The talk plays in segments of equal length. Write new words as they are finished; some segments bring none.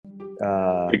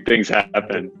Big things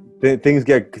happen. Things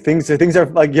are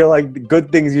like, like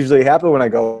good things usually happen when I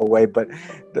go away. But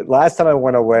the last time I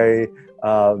went away,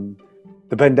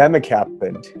 the pandemic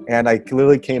happened, and I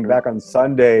literally came back on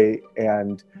Sunday,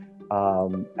 and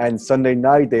Sunday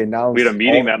night they announced we had a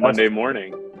meeting that Monday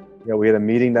morning. Yeah, we had a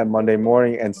meeting that Monday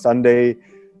morning, and Sunday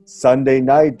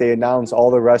night they announced all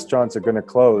the restaurants are going to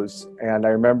close. And I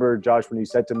remember, Josh, when you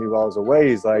said to me while I was away,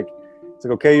 he's like,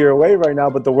 okay, you're away right now,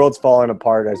 but the world's falling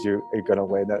apart as you're going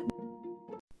away.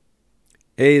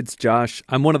 Hey, it's Josh.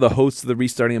 I'm one of the hosts of the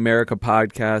Restarting America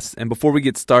podcast. And before we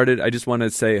get started, I just want to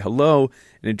say hello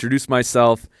and introduce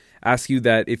myself. Ask you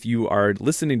that if you are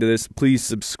listening to this, please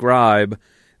subscribe.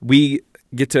 We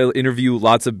get to interview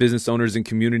lots of business owners and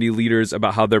community leaders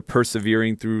about how they're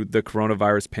persevering through the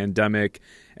coronavirus pandemic.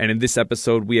 And in this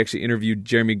episode, we actually interviewed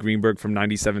Jeremy Greenberg from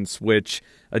 97 Switch,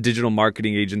 a digital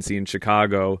marketing agency in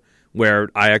Chicago, where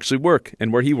I actually work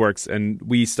and where he works. And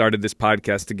we started this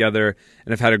podcast together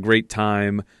and have had a great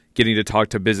time getting to talk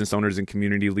to business owners and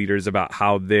community leaders about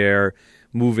how they're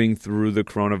moving through the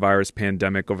coronavirus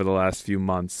pandemic over the last few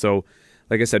months. So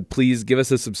like I said, please give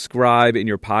us a subscribe in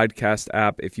your podcast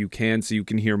app if you can, so you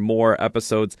can hear more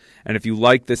episodes. And if you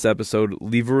like this episode,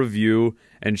 leave a review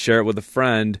and share it with a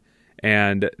friend,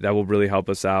 and that will really help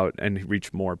us out and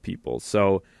reach more people.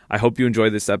 So I hope you enjoy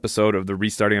this episode of the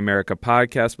Restarting America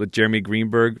podcast with Jeremy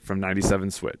Greenberg from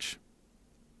 97 Switch.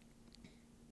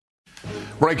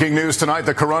 Breaking news tonight,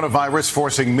 the coronavirus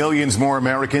forcing millions more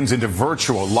Americans into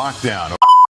virtual lockdown.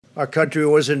 Our country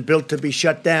wasn't built to be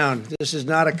shut down. This is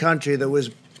not a country that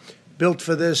was built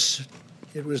for this.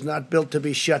 It was not built to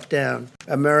be shut down.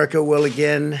 America will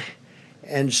again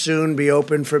and soon be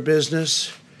open for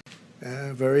business,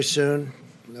 very soon,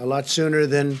 a lot sooner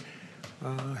than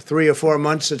 3 or 4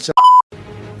 months.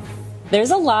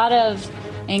 There's a lot of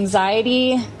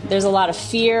anxiety. There's a lot of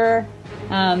fear.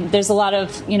 There's a lot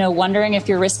of, wondering if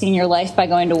you're risking your life by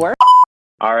going to work.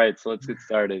 All right, so let's get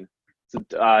started.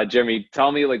 So, Jeremy,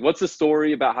 tell me, what's the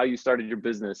story about how you started your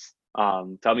business?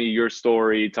 Tell me your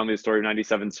story. Tell me the story of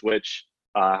 97 Switch.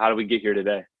 How did we get here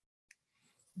today?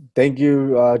 Thank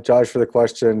you, Josh, for the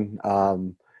question.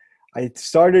 I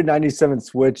started 97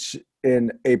 Switch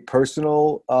in a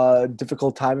personal,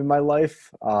 difficult time in my life.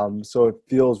 So it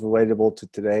feels relatable to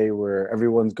today, where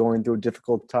everyone's going through a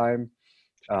difficult time.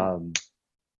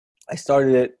 I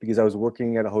started it because I was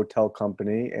working at a hotel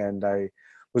company, and I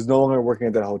was no longer working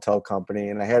at that hotel company,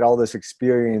 and I had all this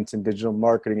experience in digital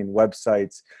marketing and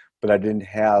websites, but I didn't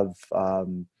have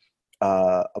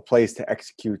a place to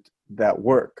execute that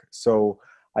work. So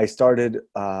I started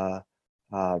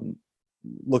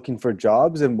looking for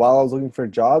jobs, and while I was looking for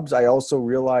jobs, I also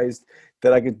realized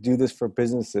that I could do this for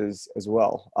businesses as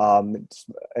well,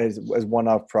 as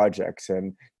one-off projects,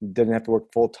 and didn't have to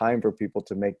work full-time for people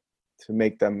to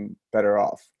make them better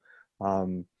off.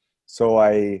 So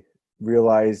I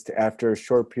realized after a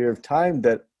short period of time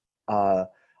that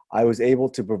I was able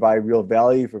to provide real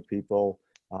value for people,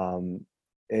 even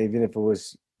if it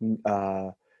was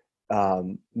for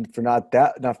not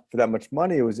for that much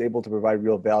money. It was able to provide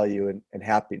real value and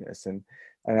happiness, and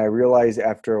I realized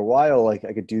after a while, I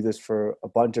could do this for a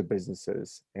bunch of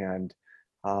businesses, and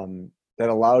that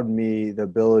allowed me the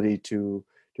ability to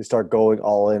start going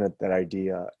all in at that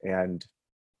idea. And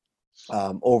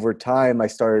over time, I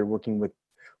started working with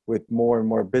more and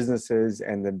more businesses,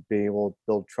 and then being able to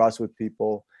build trust with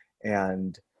people.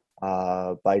 And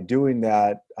by doing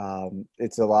that,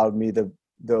 it's allowed me the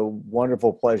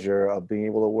wonderful pleasure of being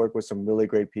able to work with some really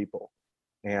great people.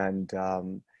 And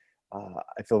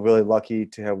I feel really lucky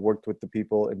to have worked with the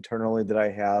people internally that I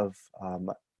have.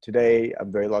 Today,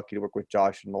 I'm very lucky to work with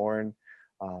Josh and Lauren.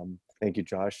 Thank you,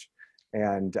 Josh.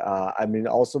 And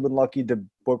also been lucky to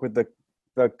work with the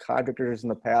contractors in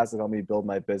the past that helped me build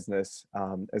my business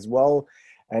as well.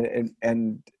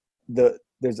 And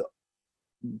there's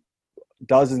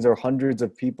dozens or hundreds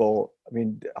of people,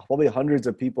 probably hundreds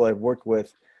of people I've worked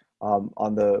with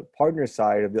on the partner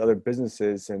side of the other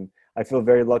businesses. And I feel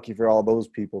very lucky for all those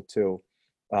people too.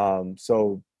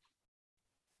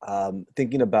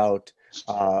 Thinking about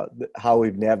how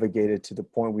we've navigated to the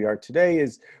point we are today,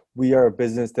 is we are a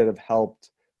business that have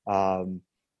helped a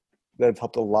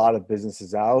lot of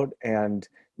businesses out. And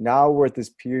now we're at this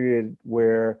period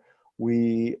where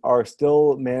we are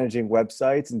still managing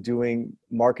websites and doing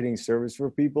marketing service for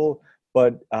people,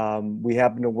 but we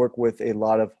happen to work with a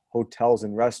lot of hotels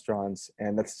and restaurants,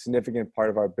 and that's a significant part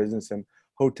of our business. And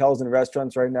hotels and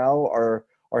restaurants right now are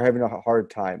having a hard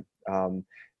time.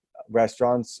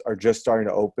 Restaurants are just starting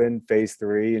to open. Phase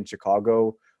 3 in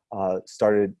Chicago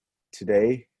started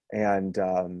today, and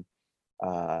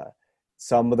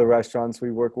some of the restaurants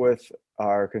we work with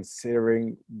are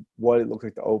considering what it looks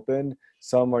like to open.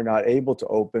 Some are not able to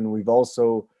open. We've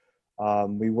also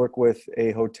we work with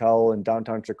a hotel in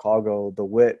downtown Chicago, the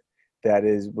Wit, that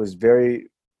was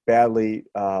very badly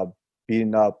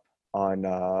beaten up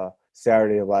on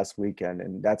Saturday of last weekend,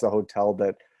 and that's a hotel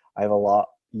that I have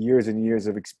years and years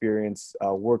of experience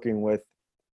working with,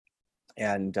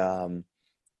 and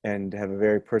have a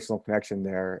very personal connection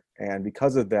there. And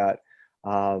because of that,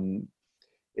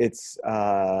 it's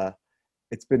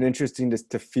been interesting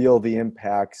to feel the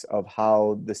impacts of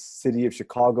how the city of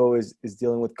Chicago is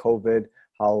dealing with COVID,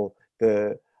 how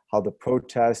the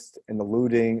protests and the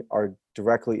looting are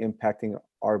directly impacting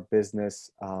our business,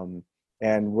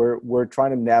 and we're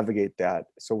trying to navigate that.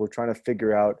 So we're trying to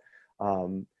figure out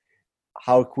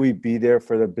how can we be there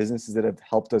for the businesses that have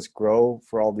helped us grow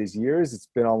for all these years. It's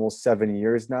been almost 7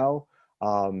 years now.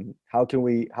 How can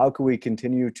we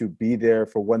continue to be there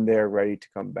for when they're ready to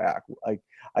come back?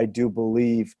 I do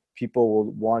believe people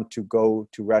will want to go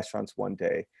to restaurants one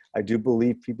day. I do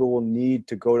believe people will need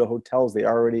to go to hotels. They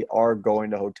already are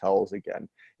going to hotels again.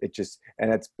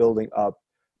 And it's building up.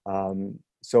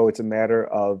 So it's a matter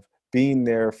of being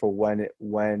there for when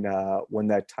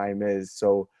that time is.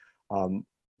 So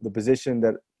the position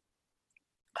that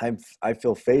I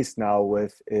feel faced now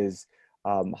with is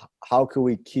how can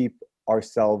we keep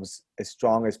ourselves as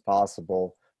strong as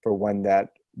possible for when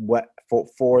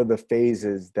for the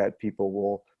phases that people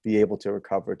will be able to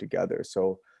recover together.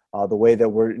 So the way that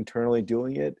we're internally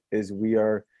doing it is we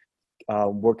are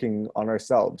working on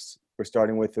ourselves. We're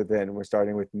starting within. We're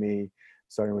starting with me,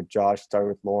 starting with Josh, starting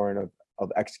with Lauren,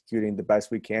 of executing the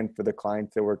best we can for the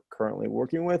clients that we're currently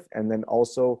working with, and then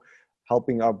also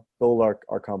helping build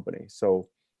our company. So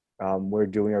we're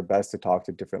doing our best to talk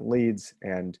to different leads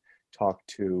and talk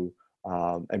to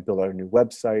and build our new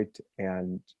website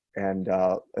and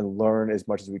learn as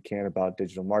much as we can about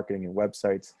digital marketing and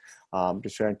websites.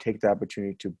 Just trying to take the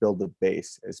opportunity to build the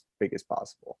base as big as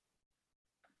possible.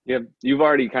 Yeah, you've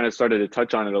already kind of started to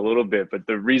touch on it a little bit, but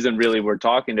the reason really we're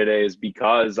talking today is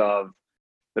because of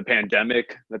the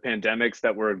pandemics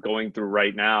that we're going through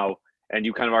right now. And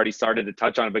you kind of already started to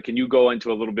touch on it, but can you go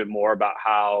into a little bit more about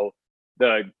how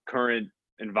the current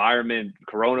environment,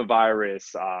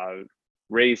 coronavirus,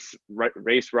 race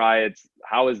riots,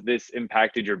 how has this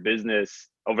impacted your business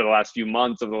over the last few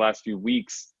months, over the last few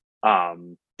weeks,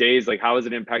 days? Like, how has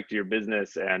it impacted your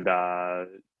business, and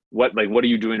what are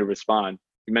you doing to respond?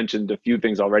 You mentioned a few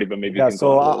things already, but maybe you can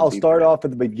so go a little I'll deeper. start off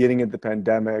at the beginning of the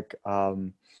pandemic.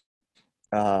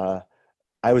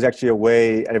 I was actually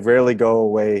away. I rarely go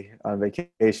away on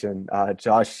vacation.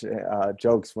 Josh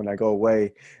jokes when I go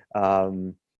away.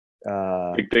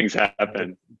 Big things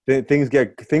happen.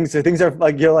 Things are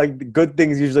like good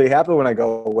things usually happen when I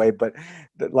go away. But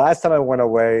the last time I went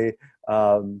away,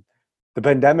 the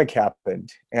pandemic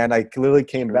happened, and I clearly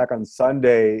came back on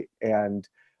Sunday, and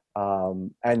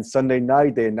Sunday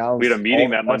night they announced we had a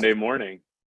meeting that Monday morning.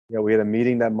 Yeah, we had a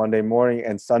meeting that Monday morning,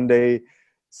 and Sunday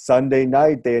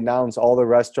night they announced all the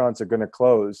restaurants are going to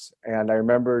close. And I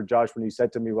remember, Josh, when you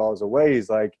said to me while I was away, it's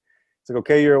like,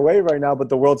 okay, you're away right now, but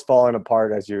the world's falling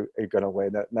apart as you're going away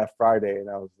that Friday.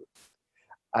 And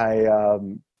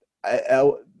and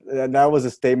that was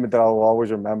a statement that I'll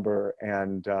always remember.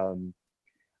 And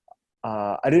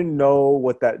I didn't know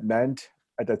what that meant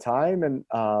at the time. And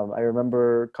I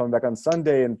remember coming back on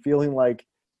Sunday and feeling like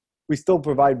we still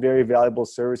provide very valuable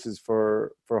services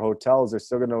for hotels. They're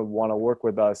still going to want to work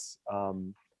with us.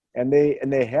 And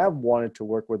they have wanted to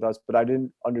work with us, but I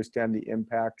didn't understand the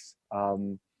impacts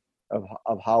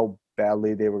of how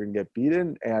badly they were going to get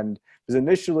beaten. And because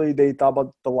initially they thought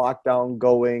about the lockdown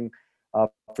going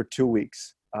for 2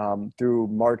 weeks through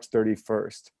March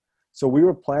 31st. So we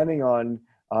were planning on,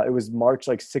 it was March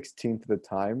 16th at the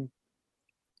time.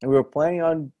 And we were planning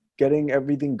on getting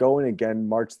everything going again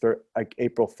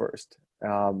April 1st.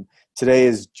 Today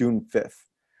is June 5th.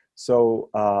 So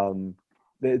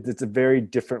it's a very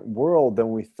different world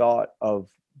than we thought of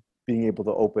being able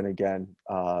to open again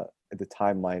at the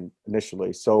timeline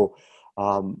initially. So,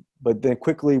 but then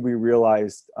quickly we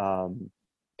realized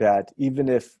that even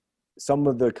if some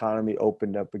of the economy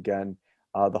opened up again,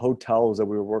 the hotels that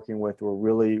we were working with were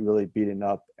really, really beaten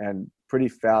up, and pretty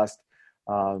fast.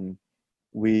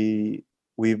 We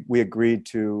agreed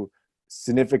to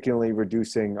significantly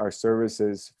reducing our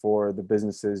services for the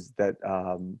businesses that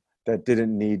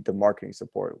didn't need the marketing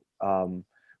support.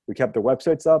 We kept the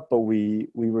websites up, but we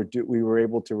were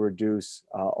able to reduce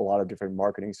a lot of different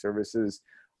marketing services,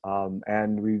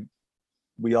 and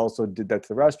we also did that to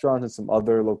the restaurants and some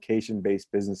other location-based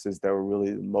businesses that were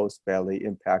really the most badly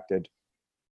impacted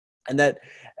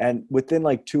And within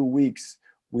like 2 weeks,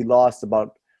 we lost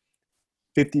about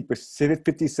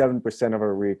 57% of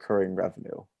our recurring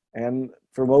revenue. And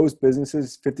for most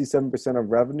businesses, 57% of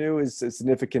revenue is a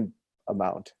significant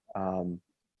amount.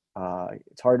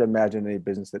 It's hard to imagine any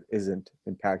business that isn't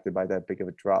impacted by that big of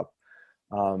a drop.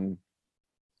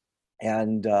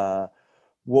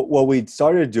 What we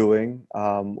started doing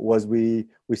was we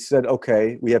said,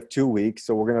 okay, we have 2 weeks,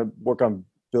 so we're going to work on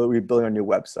rebuilding our new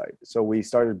website. So we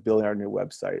started building our new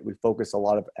website. We focused a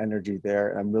lot of energy there,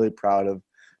 and I'm really proud of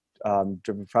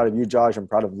you, Josh. I'm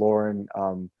proud of Lauren,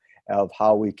 of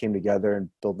how we came together and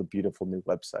built a beautiful new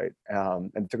website.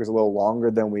 And it took us a little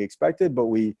longer than we expected, but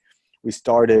we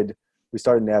started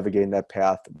navigating that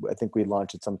path. I think we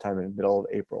launched it sometime in the middle of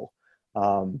April.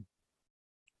 So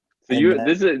you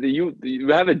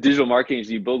have a digital marketing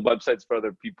agency. You build websites for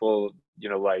other people.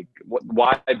 Like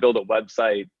why build a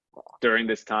website during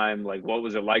this time? Like, what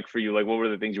was it like for you? Like, what were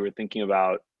the things you were thinking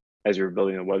about as you were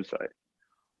building a website?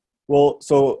 Well,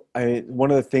 so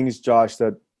one of the things, Josh,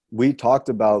 that we talked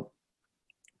about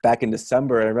back in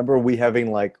December, I remember we had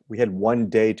 1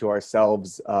 day to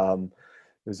ourselves.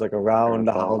 It was like around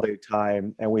the holiday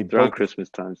time, and around Christmas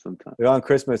time sometime. Around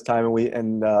Christmas time,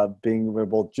 and we're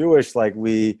both Jewish, like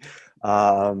we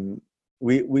weren't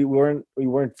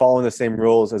following the same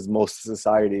rules as most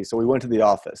society. So we went to the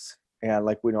office, and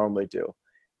like we normally do,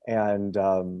 and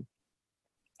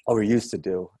or we used to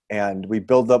do, and we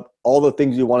build up all the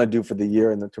things you want to do for the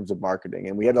year in terms of marketing,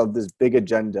 and we had this big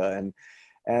agenda,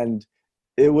 and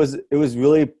it was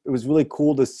really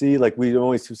cool to see. Like we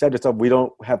always said to ourselves, we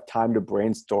don't have time to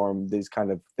brainstorm these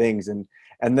kind of things, and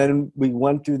then we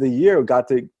went through the year, got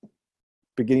to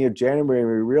beginning of January, and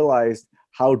we realized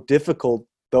how difficult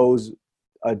those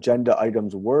agenda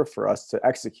items were for us to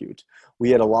execute. We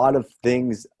had a lot of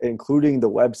things, including the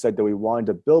website that we wanted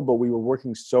to build, but we were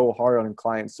working so hard on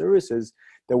client services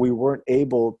that we weren't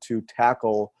able to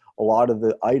tackle a lot of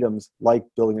the items like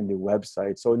building a new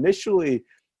website. So initially,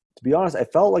 to be honest, I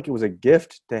felt like it was a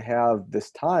gift to have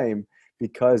this time,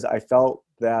 because I felt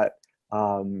that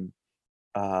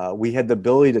we had the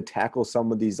ability to tackle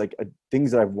some of these things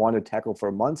that I've wanted to tackle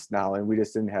for months now, and we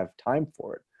just didn't have time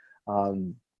for it.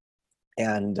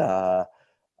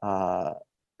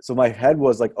 So my head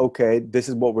was like, okay, this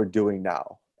is what we're doing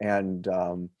now. And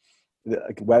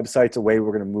the website's a way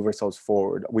we're going to move ourselves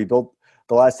forward.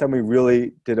 The last time we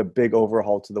really did a big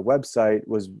overhaul to the website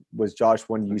was Josh,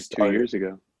 when you started. 2 years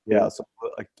ago. Yeah, so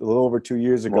like a little over 2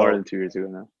 years ago. More than 2 years ago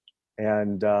now.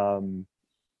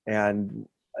 And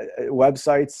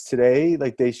websites today,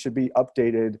 like they should be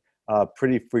updated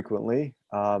pretty frequently.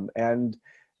 And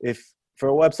if for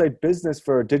a website business,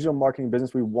 for a digital marketing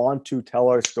business, we want to tell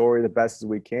our story the best as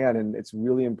we can, and it's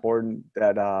really important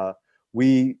that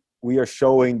we are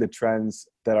showing the trends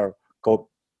that are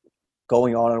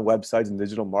going on websites and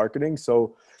digital marketing.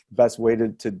 So the best way to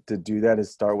do that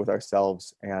is start with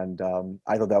ourselves, and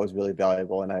I thought that was really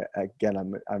valuable. And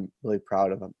I'm really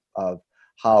proud of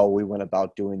how we went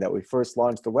about doing that. We first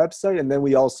launched the website, and then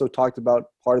we also talked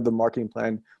about part of the marketing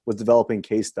plan was developing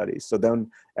case studies. So then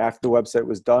after the website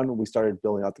was done, we started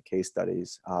building out the case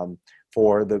studies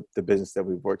for the business that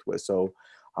we've worked with. So,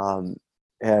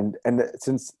 and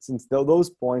since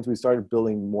those points, we started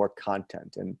building more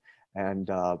content, and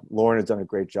Lauren has done a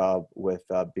great job with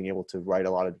being able to write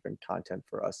a lot of different content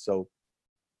for us. So,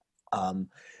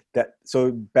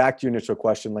 so back to your initial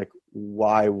question, like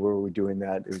why were we doing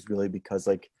that? It was really because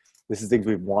like this is things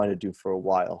we've wanted to do for a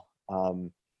while.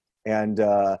 Then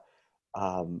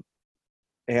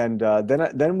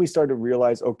we started to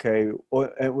realize, okay,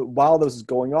 and while this was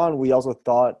going on, we also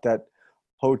thought that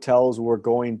hotels were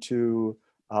going to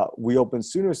reopen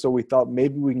sooner. So we thought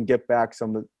maybe we can get back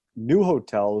some new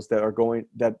hotels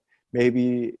that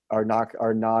maybe are not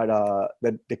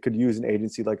that they could use an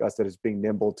agency like us that is being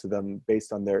nimble to them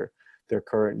based on their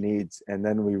current needs. And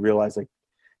then we realized like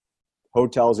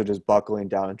hotels are just buckling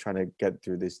down and trying to get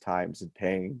through these times and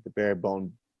paying the bare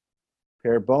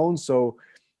bones. So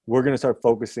we're going to start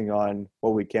focusing on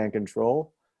what we can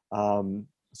control.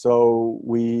 So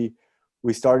we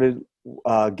started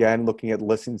again looking at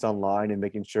listings online and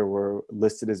making sure we're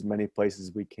listed as many places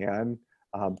as we can.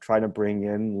 Trying to bring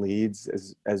in leads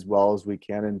as well as we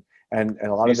can, and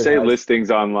a lot of it. You say listings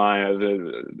online.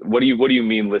 What do you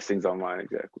mean listings online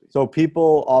exactly? So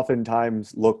people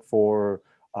oftentimes look for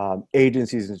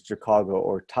agencies in Chicago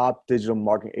or top digital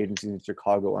marketing agencies in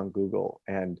Chicago on Google,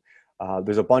 and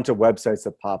there's a bunch of websites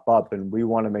that pop up, and we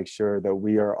want to make sure that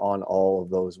we are on all of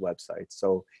those websites.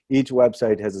 So each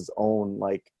website has its own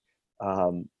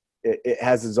it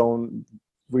has its own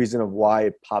reason of why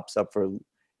it pops up for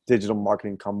digital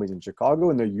marketing companies in Chicago,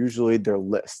 and they're usually their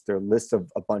lists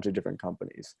of a bunch of different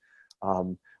companies.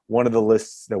 One of the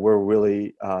lists that we're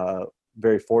really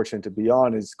very fortunate to be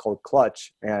on is called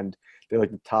Clutch, and they're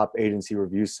like the top agency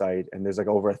review site, and there's like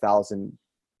over 1,000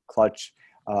 Clutch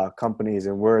companies,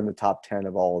 and we're in the top 10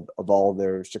 of all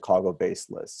their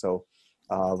Chicago-based lists. So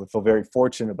we feel very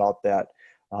fortunate about that,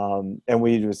 and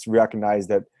we just recognize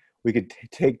that we could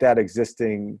take that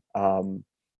existing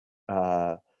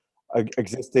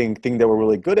existing thing that we're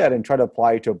really good at and try to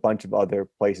apply it to a bunch of other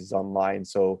places online.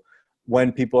 So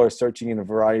when people are searching in a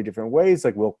variety of different ways,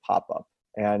 like we'll pop up.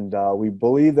 And we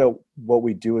believe that what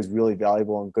we do is really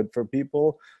valuable and good for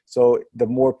people. So the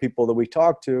more people that we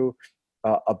talk to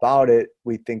about it,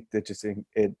 we think that just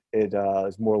it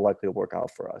is more likely to work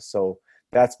out for us. So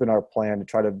that's been our plan, to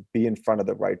try to be in front of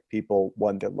the right people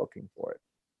when they're looking for it.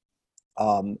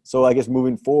 So I guess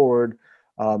moving forward,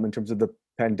 in terms of the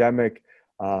pandemic,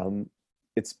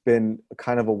 it's been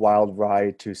kind of a wild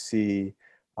ride to see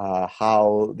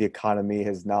how the economy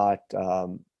has not,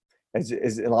 as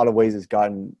in a lot of ways, has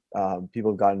gotten,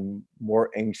 people have gotten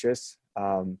more anxious.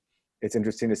 It's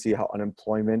interesting to see how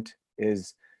unemployment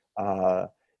is how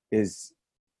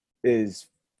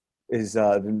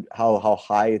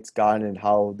high it's gotten, and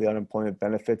how the unemployment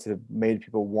benefits have made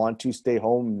people want to stay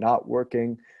home, not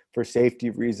working for safety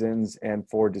reasons and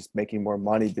for just making more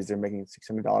money because they're making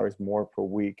 $600 more per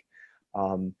week.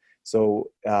 So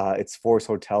it's forced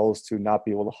hotels to not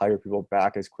be able to hire people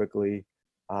back as quickly,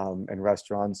 and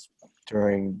restaurants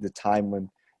during the time when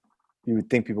you would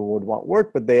think people would want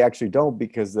work, but they actually don't,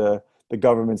 because the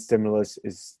government stimulus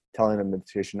is telling them that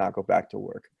they should not go back to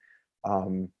work.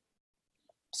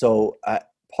 So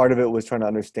part of it was trying to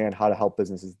understand how to help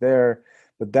businesses there.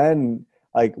 But then,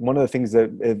 like, one of the things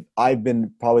that I've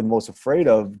been probably the most afraid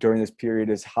of during this period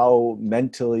is how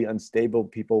mentally unstable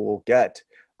people will get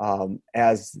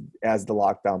as the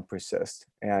lockdown persists.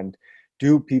 And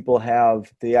do people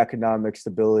have the economic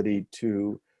stability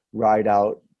to ride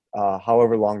out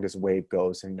however long this wave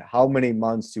goes? And how many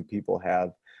months do people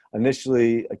have?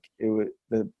 Initially,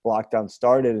 the lockdown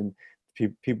started, and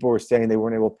people were saying they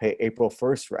weren't able to pay April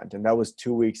 1st rent, and that was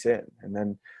 2 weeks in. And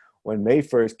then when May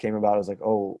 1st came about, I was like,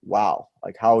 oh, wow,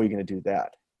 like, how are you going to do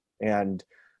that? And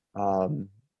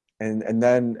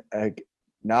then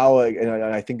now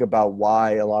I think about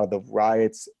why a lot of the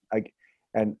riots, I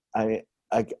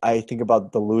think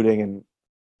about the looting, and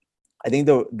I think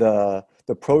the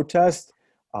protests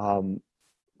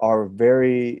are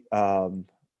very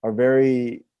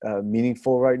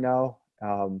meaningful right now,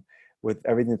 with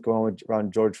everything that's going on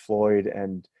around George Floyd,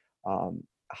 and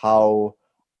how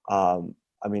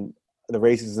I mean, the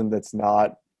racism it's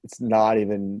not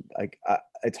even like,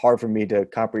 it's hard for me to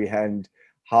comprehend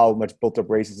how much built up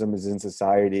racism is in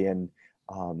society, and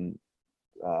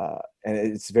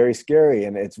it's very scary,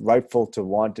 and it's rightful to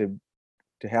want to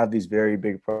have these very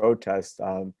big protests.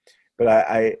 But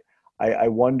I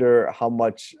wonder how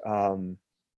much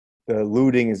the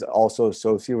looting is also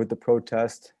associated with the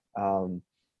protest, and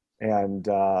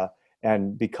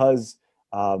because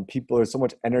people, there's so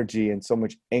much energy and so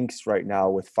much angst right now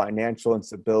with financial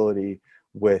instability,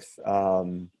 with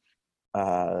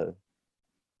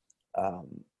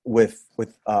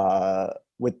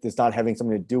this not having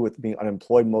something to do with being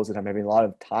unemployed most of the time, having a lot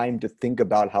of time to think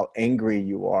about how angry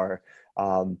you are.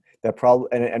 That probably,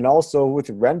 and also with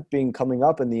rent being coming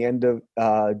up in the end of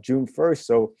June 1st.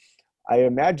 So I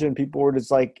imagine people were just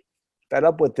like fed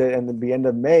up with it, and at the end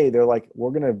of May, they're like,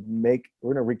 we're gonna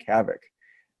wreak havoc.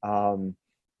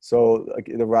 So like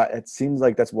it seems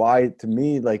like that's why, to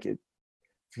me, like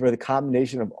for the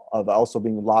combination of also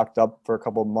being locked up for a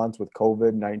couple of months with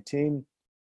COVID-19,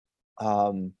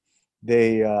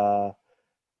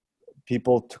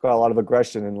 people took out a lot of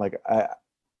aggression, and like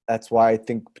that's why I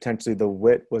think potentially the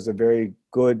WIT was a very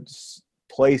good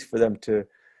place for them to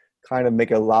kind of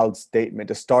make a loud statement,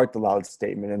 to start the loud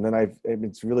statement. And then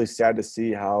it's really sad to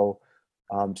see how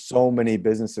so many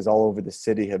businesses all over the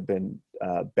city have been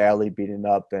badly beaten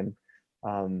up, and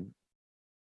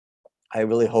I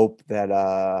really hope that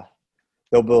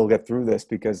they'll be able to get through this,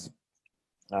 because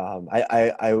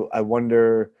I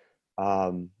wonder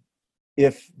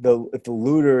if the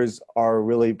looters are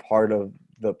really part of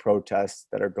the protests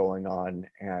that are going on,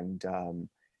 and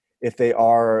if they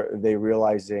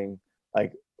realizing,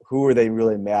 like, who are they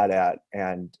really mad at,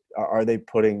 and are they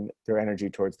putting their energy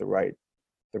towards the right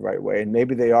way? And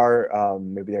maybe they are,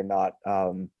 maybe they're not.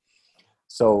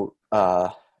 So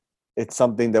it's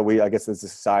something that I guess as a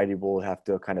society, will have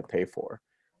to kind of pay for.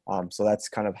 So that's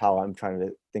kind of how I'm trying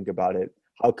to think about it.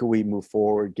 How can we move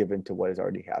forward given to what has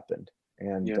already happened?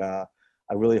 And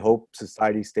I really hope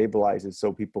society stabilizes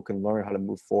so people can learn how to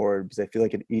move forward, because I feel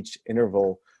like at each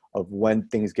interval of when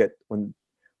things get when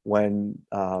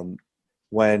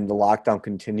the lockdown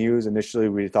continues. Initially,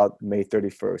 we thought May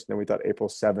 31st, then we thought April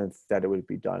 7th that it would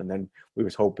be done. And then we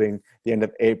was hoping the end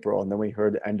of April, and then we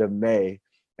heard the end of May.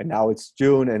 And now it's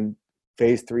June, and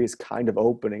phase 3 is kind of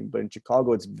opening. But in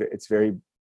Chicago, it's very,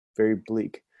 very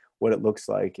bleak what it looks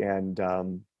like. And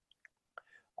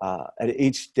at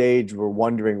each stage, we're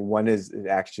wondering, when is it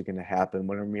actually going to happen?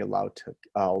 When are we allowed to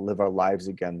live our lives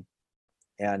again?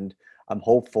 And I'm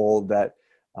hopeful that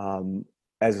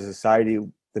as a society,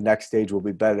 the next stage will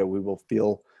be better. We'll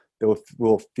feel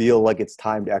like it's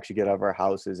time to actually get out of our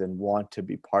houses and want to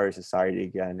be part of society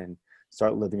again and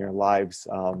start living our lives.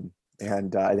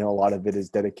 And I know a lot of it is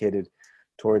dedicated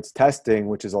towards testing,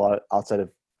 which is a lot outside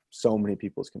of so many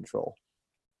people's control.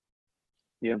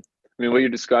 Yeah. I mean, what you're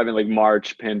describing, like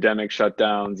March, pandemic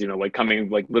shutdowns, like coming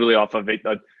like literally off of a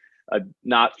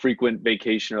not frequent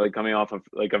vacation, or like coming off of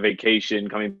like a vacation,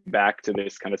 coming back to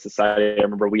this kind of society. I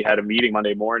remember we had a meeting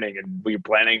Monday morning, and we were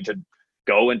planning to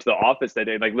go into the office that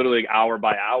day, like literally hour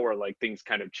by hour, like things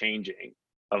kind of changing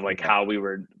of like how we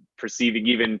were perceiving.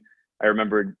 Even I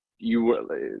remember you were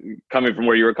coming from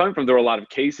where you were coming from, there were a lot of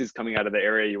cases coming out of the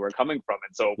area you were coming from.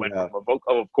 And so when of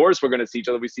course we're going to see each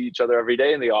other, we see each other every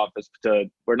day in the office, to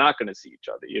we're not going to see each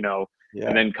other,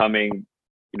 and then coming,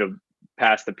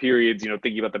 past the periods,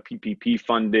 thinking about the PPP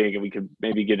funding, and we could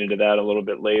maybe get into that a little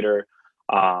bit later,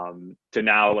 to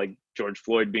now like George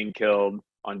Floyd being killed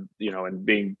on, and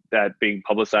being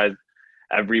publicized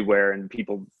everywhere, and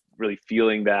people really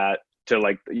feeling that, to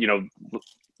like,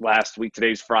 last week,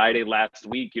 today's Friday, last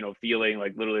week, feeling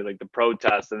like literally like the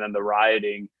protests and then the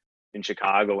rioting in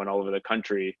Chicago and all over the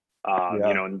country,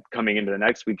 and coming into the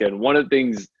next weekend. One of the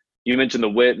things you mentioned, the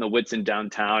WIT, and the WIT's in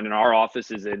downtown, and our office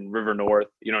is in River North,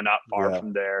 not far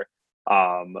from there.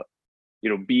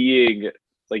 Being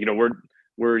like,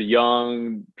 we're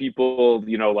young people,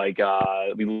 we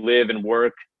live and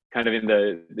work kind of in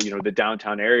the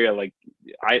downtown area. Like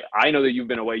I know that you've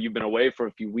been away for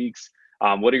a few weeks.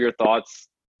 What are your thoughts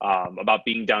about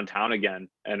being downtown again,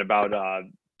 and about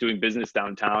doing business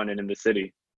downtown and in the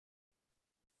city?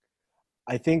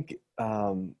 I think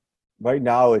right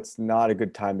now it's not a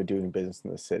good time to doing business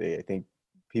in the city. I think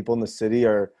people in the city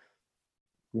are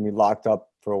going to be locked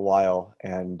up for a while,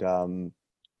 and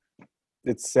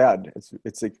it's sad.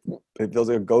 It's like, it feels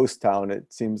like a ghost town,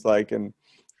 it seems like. And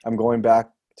I'm going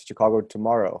back to Chicago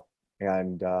tomorrow,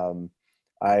 and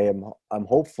I'm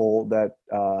hopeful that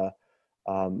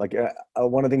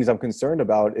one of the things I'm concerned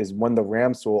about is when the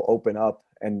ramps will open up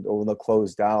and when they'll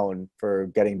close down for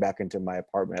getting back into my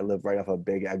apartment. I live right off a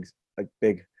big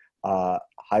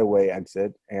highway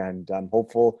exit, and I'm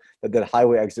hopeful that that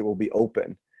highway exit will be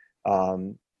open,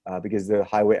 because the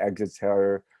highway exits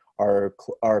are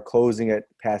closing at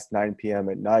past 9 p.m.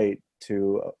 at night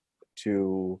to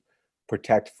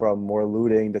protect from more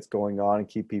looting that's going on and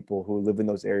keep people who live in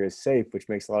those areas safe, which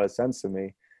makes a lot of sense to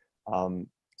me.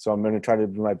 So I'm going to try to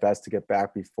do my best to get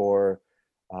back before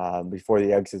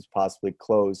the exits possibly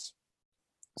close.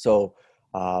 So,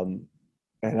 and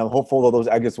I'm hopeful that those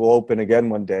exits will open again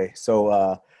one day.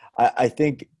 So I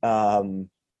think I'm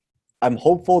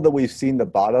hopeful that we've seen the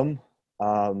bottom.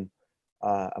 I'm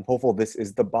hopeful this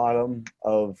is the bottom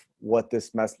of what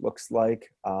this mess looks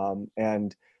like.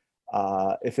 And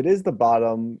if it is the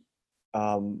bottom,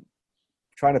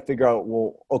 trying to figure out,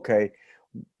 well, okay,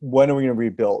 when are we going to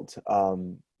rebuild?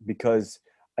 Because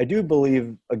I do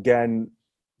believe, again,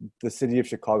 the city of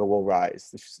Chicago will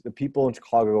rise. The people in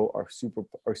Chicago are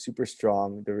super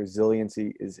strong. The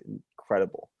resiliency is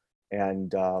incredible,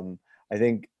 and I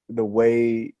think the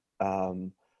way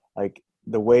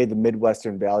the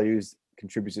Midwestern values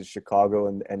contributes to Chicago,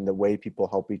 and the way people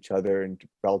help each other and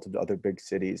relative to other big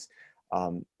cities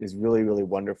is really, really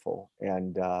wonderful.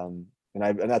 And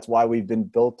that's why we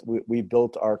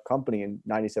built our company in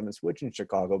 97 Switch in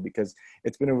Chicago, because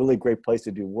it's been a really great place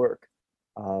to do work.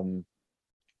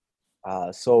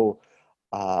 So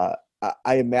I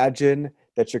imagine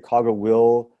that Chicago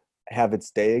will have its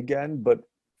day again, but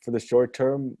for the short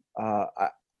term, I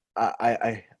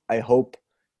hope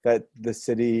that the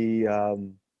city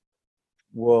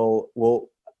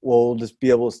will just be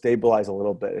able to stabilize a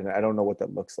little bit, and I don't know what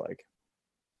that looks like.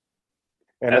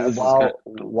 And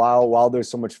while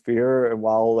there's so much fear, and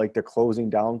while like they're closing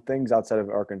down things outside of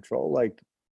our control,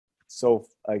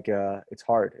 it's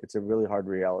hard. It's a really hard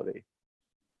reality.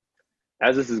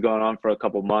 As this has gone on for a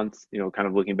couple months, kind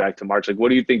of looking back to March, like, what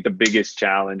do you think the biggest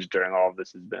challenge during all of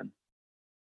this has been?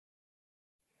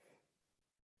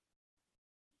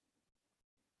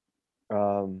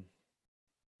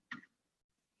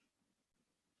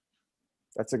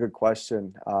 That's a good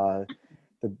question. The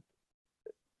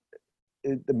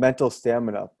the mental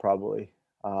stamina, probably.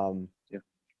 Um,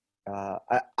 Yeah.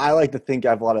 I like to think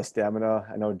I have a lot of stamina.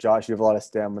 I know, Josh, you have a lot of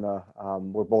stamina.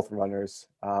 We're both runners,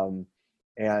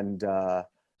 and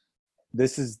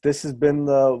this has been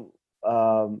the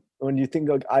when you think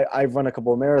like I've run a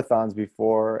couple of marathons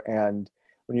before, and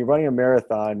when you're running a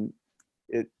marathon,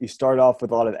 you start off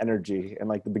with a lot of energy, and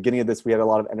like the beginning of this, we had a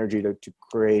lot of energy to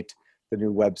create the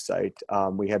new website.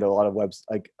 We had a lot of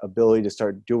ability to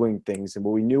start doing things, and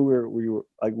what we knew we were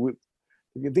like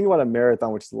if you think about a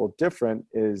marathon, which is a little different,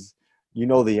 is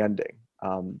the ending.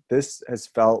 This has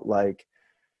felt like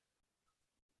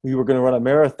we were going to run a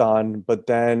marathon, but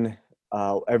then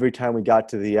every time we got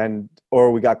to the end,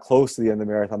 or we got close to the end of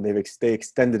the marathon, they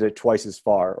extended it twice as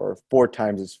far or 4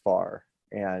 times as far,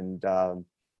 and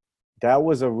that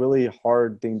was a really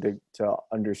hard thing to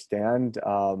understand.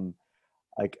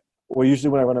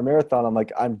 Usually when I run a marathon,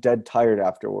 I'm dead tired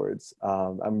afterwards.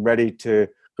 I'm ready to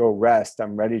go rest.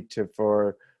 I'm ready to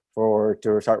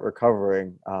start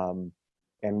recovering.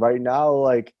 And right now,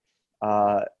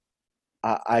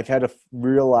 I've had to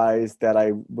realize that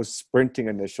I was sprinting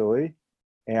initially,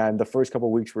 and the first couple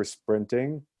of weeks were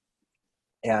sprinting,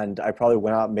 and I probably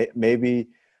went out maybe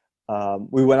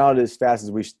we went out as fast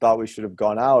as we thought we should have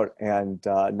gone out, and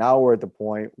now we're at the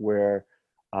point where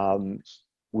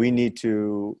we need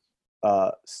to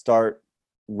start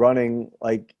running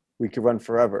like we could run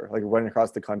forever, like running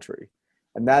across the country.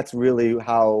 And that's really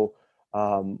how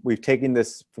we've taken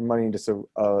this from running just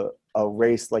a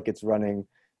race like it's running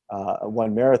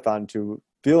one marathon to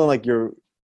feeling like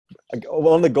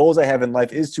one of the goals I have in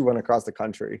life is to run across the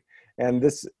country. And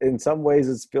this, in some ways,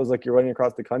 it feels like you're running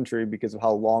across the country because of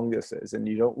how long this is. And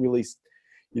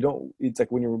it's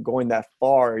like when you're going that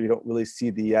far, you don't really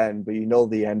see the end, but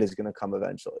the end is going to come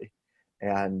eventually.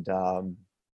 And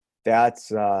that's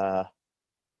the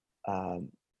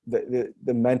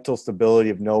mental stability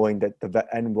of knowing that the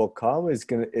end will come is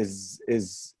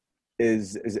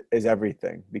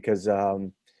everything, because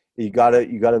you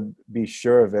gotta be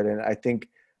sure of it. And I think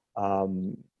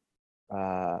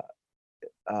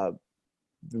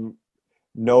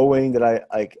knowing that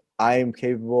I am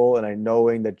capable, and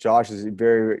knowing that you're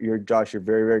very,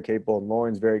 very capable, and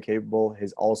Lauren's very capable,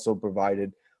 has also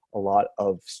provided a lot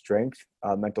of strength,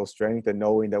 mental strength, and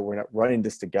knowing that we're not running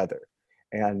this together.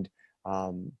 And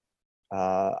I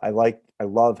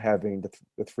love having the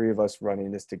 3 of us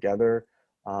running this together.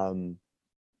 I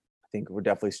think we're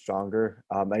definitely stronger.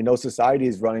 I know society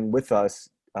is running with us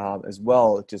as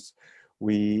well. It's just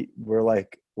we're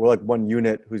like one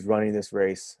unit who's running this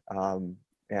race, and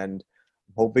I'm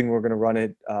hoping we're going to run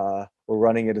it. We're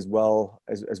running it as well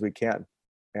as we can,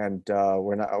 and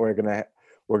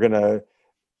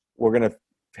we're gonna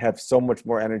have so much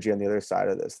more energy on the other side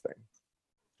of this thing.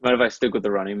 Mind if I stick with the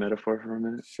running metaphor for a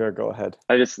minute? Sure, go ahead.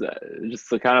 I just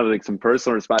kind of like some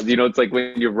personal response. It's like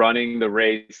when you're running the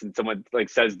race and someone like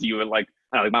says to you at like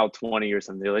mile 20 or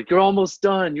something, they're like, "You're almost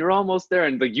done. You're almost there."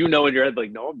 And like, in your head,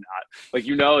 like, "No, I'm not." Like,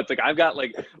 it's like, I've got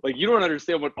like you don't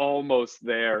understand what almost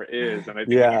there is. And I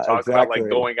think when you talk about like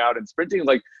going out and sprinting,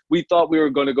 like we thought we were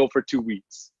going to go for 2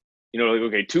 weeks. Like,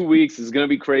 okay, 2 weeks is going to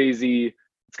be crazy.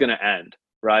 It's going to end.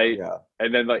 Right. Yeah.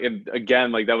 And then like, and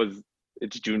again, like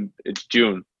it's June.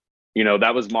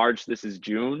 That was March. This is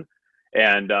June.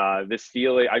 And this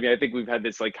feeling, I think we've had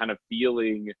this like kind of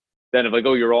feeling then of like,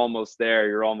 oh, you're almost there.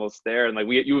 And like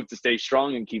you have to stay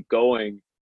strong and keep going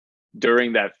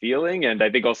during that feeling. And I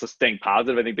think also staying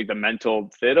positive. I think like the mental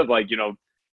fit of like,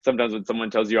 sometimes when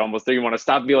someone tells you you're almost there, you want to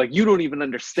stop and be like, you don't even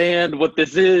understand what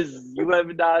this is. You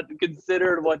have not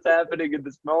considered what's happening in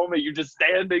this moment. You're just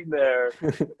standing there.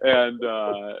 And,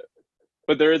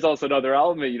 but there is also another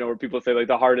element, where people say like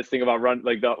the hardest thing about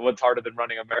what's harder than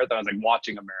running a marathon is like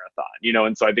watching a marathon,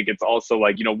 and so I think it's also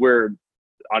like, we're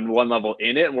on one level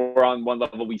in it, and we're on one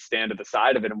level, we stand at the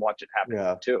side of it and watch it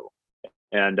happen too.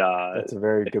 And that's a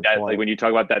very good point. Like when you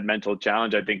talk about that mental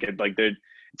challenge, I think it's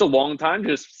a long time to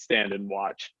just stand and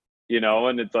watch,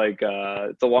 and it's like,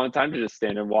 it's a long time to just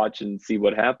stand and watch and see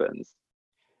what happens.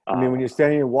 I mean, when you're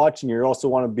standing and watching, you also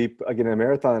want to be, again, a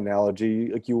marathon analogy,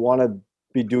 like you want to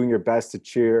be doing your best to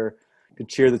cheer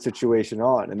the situation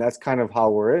on. And that's kind of how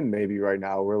we're in maybe right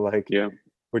now. We're like,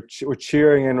 we're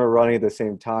cheering and we're running at the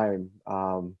same time.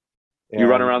 You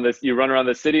run around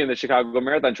the city in the Chicago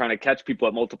Marathon trying to catch people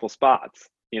at multiple spots.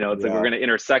 It's like we're going to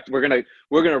intersect. We're going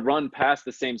to run past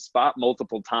the same spot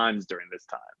multiple times during this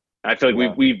time. And I feel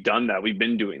like we've done that. We've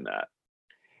been doing that.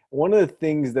 One of the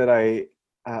things that I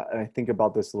think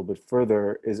about this a little bit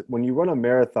further is when you run a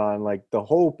marathon, like the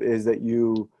hope is that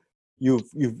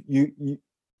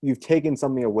you've taken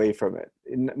something away from it.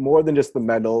 More than just the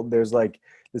medal, there's like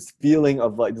this feeling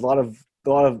of like a lot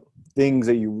of things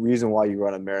reason why you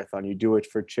run a marathon. You do it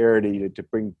for charity, to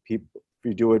bring people.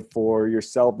 You do it for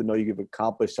yourself to know you've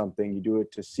accomplished something. You do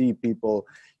it to see people.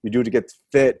 You do it to get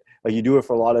fit. Like you do it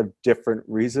for a lot of different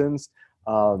reasons.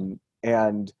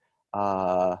 And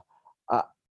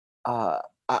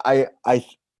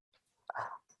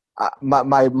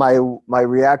my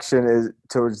reaction is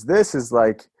towards this is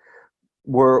like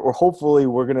we're hopefully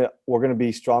we're gonna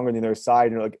be stronger on the other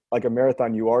side, and like a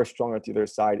marathon, you are stronger at the other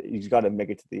side. You just got to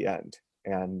make it to the end,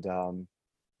 and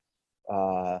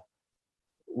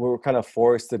we're kind of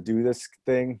forced to do this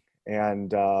thing,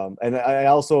 and I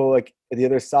also like the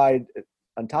other side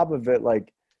on top of it.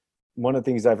 Like one of the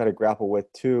things I've had to grapple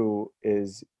with too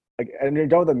is like, and you're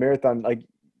done with a marathon, like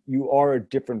you are a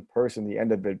different person at the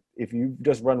end of it. If you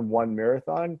just run one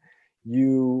marathon,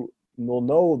 you will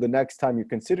know the next time you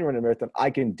consider running a marathon, I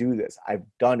can do this. I've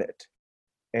done it.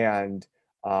 And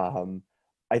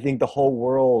I think the whole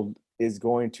world is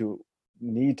going to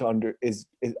need to is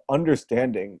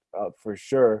understanding for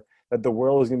sure that the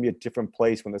world is going to be a different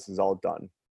place when this is all done.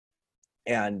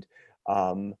 And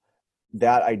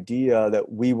that idea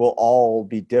that we will all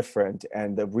be different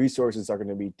and the resources are going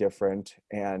to be different,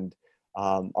 and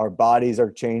our bodies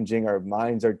are changing, our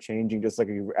minds are changing. Just like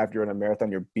after you're on a marathon,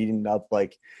 you're beaten up.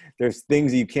 Like there's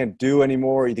things that you can't do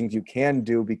anymore, you things you can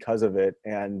do because of it.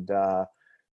 And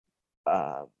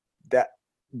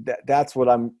that's what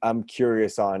I'm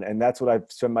curious on, and that's what I've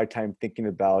spent my time thinking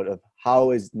about, of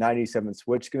how is 97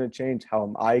 Switch going to change? How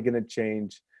am I going to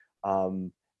change?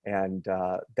 And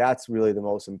that's really the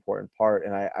most important part.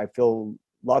 And I feel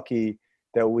lucky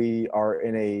that we are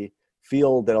in a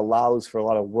field that allows for a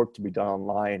lot of work to be done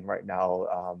online right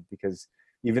now, because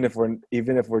even if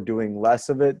we're doing less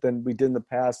of it than we did in the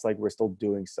past, like we're still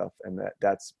doing stuff, and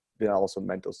that's been also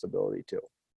mental stability too.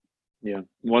 Yeah.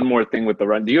 One more thing with the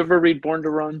run. Do you ever read Born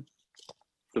to Run?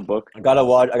 The book? I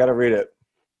gotta read it.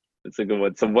 It's a good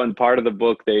one. So one part of the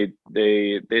book, they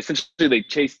essentially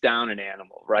chase down an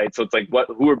animal, right? So it's like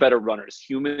who are better runners,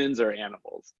 humans or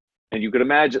animals? And you could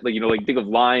imagine, like think of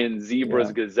lions,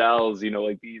 zebras, gazelles,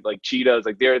 like cheetahs,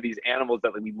 like there are these animals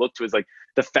that we look to as like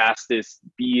the fastest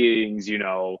beings,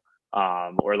 or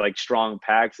like strong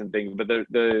packs and things. But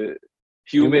the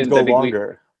humans go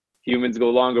longer. Humans go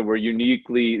longer. We're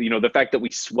uniquely, the fact that we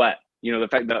sweat, the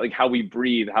fact that like how we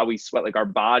breathe, how we sweat, like our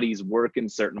bodies work in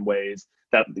certain ways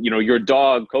that, your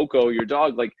dog, Coco,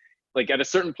 like at a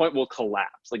certain point will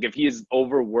collapse. Like if he is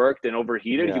overworked and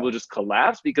overheated, he will just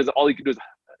collapse because all he could do is,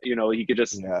 he could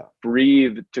just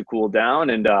breathe to cool down.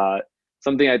 And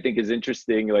something I think is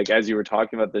interesting, like as you were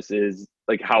talking about this, is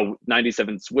like how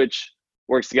 97 Switch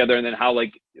works together, and then how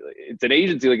like it's an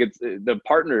agency, like it's the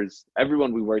partners,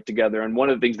 everyone, we work together. And one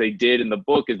of the things they did in the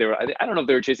book is I don't know if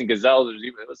they were chasing gazelles or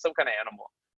it was some kind of animal,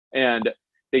 and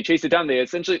they chased it down. They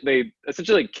essentially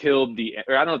like killed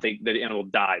or I don't know if the animal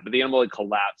died, but the animal like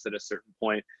collapsed at a certain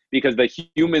point because the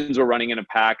humans were running in a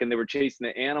pack and they were chasing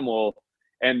the animal.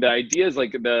 And the idea is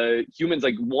like the humans,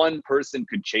 like one person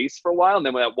could chase for a while, and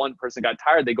then when that one person got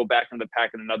tired, they go back into the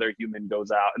pack and another human goes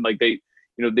out, and like they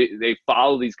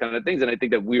follow these kind of things. And I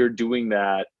think that we're doing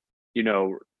that,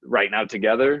 right now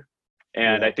together.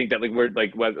 And I think that like we're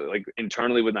like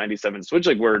internally with 97 Switch,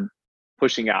 like we're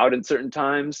pushing out in certain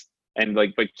times and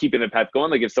like but keeping the path going.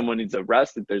 Like if someone needs a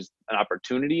rest, if there's an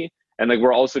opportunity, and like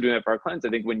we're also doing that for our clients. I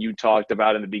think when you talked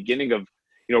about in the beginning of,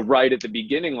 right at the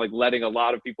beginning, like letting a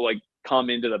lot of people like come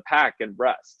into the pack and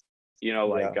rest, you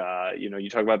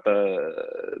talk about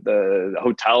the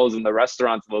hotels and the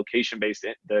restaurants, the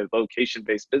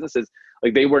location-based businesses,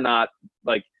 like they were not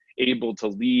like able to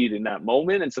lead in that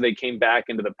moment. And so they came back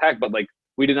into the pack, but like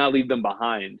we did not leave them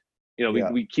behind.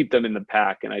 We keep them in the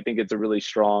pack. And I think it's a really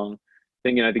strong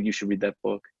thing. And I think you should read that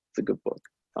book. It's a good book.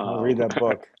 I'll read that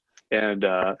book. And,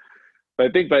 but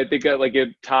I think that like it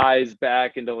ties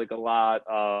back into like a lot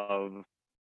of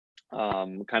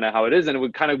kind of how it is. And it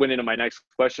would kind of went into my next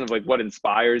question of like what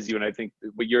inspires you. And I think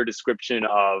with your description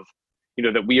of,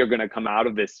 that we are going to come out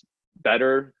of this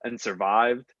better and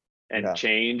survived and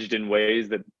changed in ways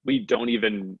that we don't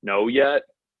even know yet.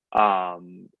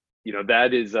 That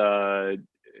is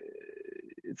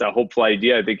it's a hopeful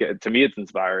idea. I think to me it's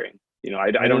inspiring.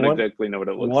 I don't exactly know what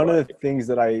it looks like. One of the things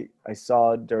that I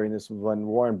saw during this, when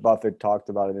Warren Buffett talked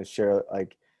about in his share,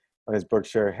 like on his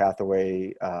Berkshire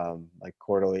Hathaway like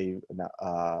quarterly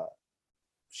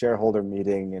shareholder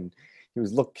meeting, and he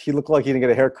looked like he didn't get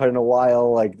a haircut in a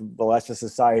while. Like the rest of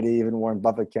society, even Warren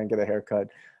Buffett can't get a haircut.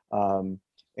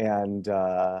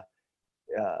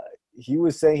 he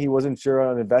was saying he wasn't sure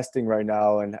on investing right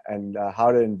now and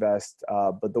how to invest.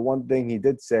 But the one thing he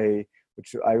did say,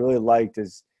 which I really liked,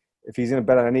 is if he's going to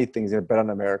bet on anything, he's going to bet on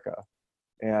America.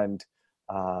 And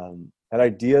that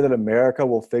idea that America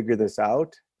will figure this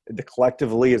out, the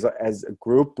collectively as a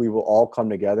group, we will all come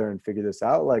together and figure this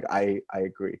out. Like I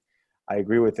agree. I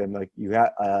agree with him. Like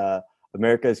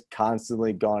America has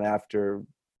constantly gone after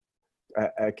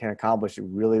can accomplish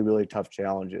really, really tough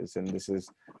challenges, and this is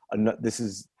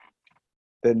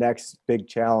the next big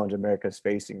challenge America is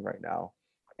facing right now.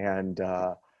 And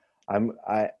I'm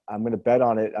going to bet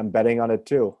on it. I'm betting on it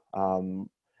too.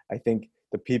 I think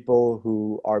the people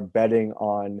who are betting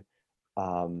on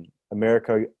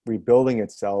America rebuilding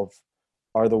itself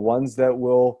are the ones that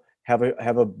will have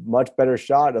a much better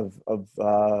shot of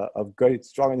good,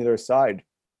 strong on the other side.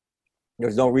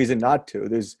 There's no reason not to.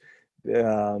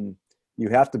 You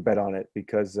have to bet on it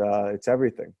because it's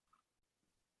everything.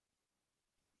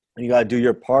 And you got to do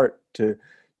your part to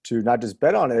not just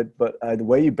bet on it, but the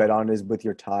way you bet on it is with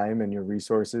your time and your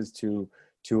resources to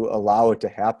allow it to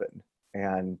happen.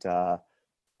 And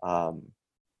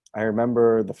I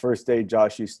remember the first day,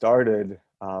 Josh, you started,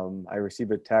 I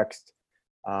received a text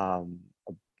from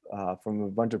a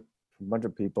bunch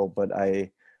of people, but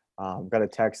I got a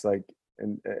text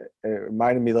and it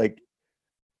reminded me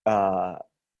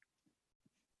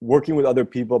working with other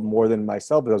people more than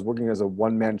myself, because I was working as a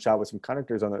one-man shop with some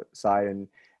conductors on the side, and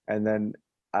then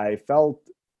I felt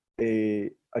a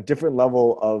different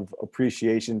level of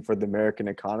appreciation for the American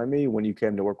economy when you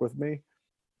came to work with me,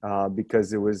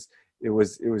 because it was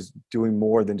doing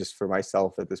more than just for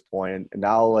myself at this point. And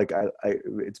now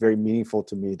it's very meaningful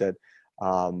to me that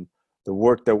the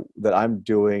work that I'm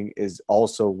doing is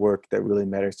also work that really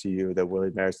matters to you, that really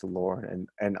matters to Lauren,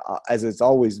 and as it's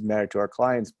always mattered to our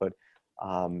clients, but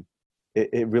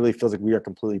it really feels like we are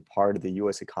completely part of the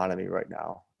U.S. economy right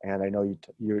now. And I know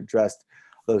you addressed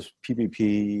those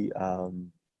PPP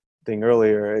thing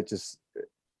earlier.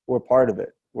 We're part of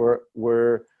it. We're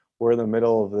in the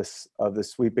middle of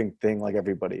this sweeping thing like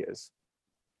everybody is.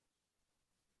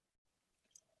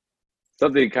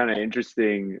 Something kind of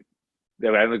interesting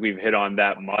that I don't think we've hit on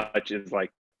that much is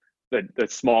like the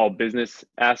small business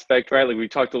aspect, right? Like we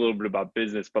talked a little bit about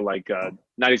business, but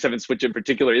 97 Switch in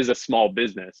particular is a small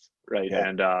business, right? Yeah.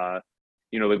 And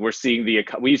we're seeing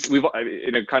we've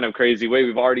in a kind of crazy way,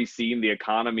 we've already seen the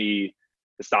economy,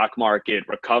 the stock market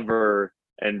recover,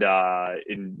 and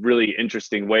in really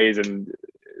interesting ways, and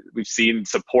we've seen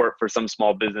support for some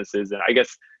small businesses. And I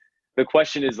guess the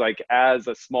question is, as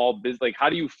a small business, how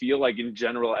do you feel in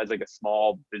general as a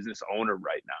small business owner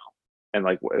right now? And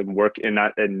work in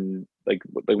that, and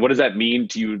what does that mean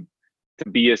to you to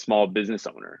be a small business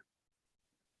owner?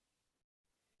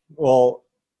 Well,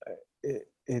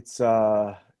 it's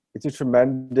a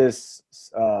tremendous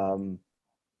it's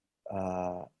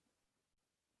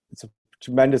a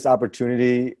tremendous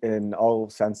opportunity in all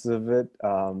senses of it.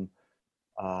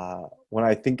 When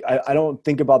I don't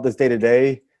think about this day to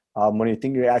day. When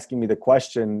you're asking me the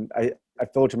question, I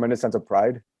feel a tremendous sense of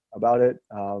pride about it.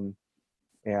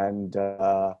 And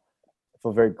I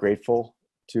feel very grateful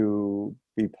to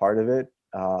be part of it.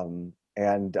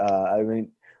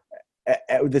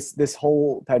 This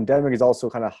whole pandemic has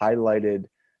also kind of highlighted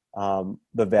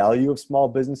the value of small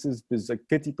businesses, because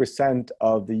 50%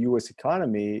 of the U.S.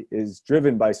 economy is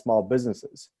driven by small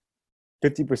businesses.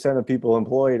 50% of people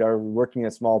employed are working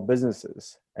at small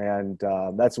businesses, and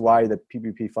that's why the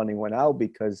PPP funding went out,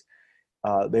 because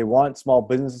they want small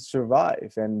businesses to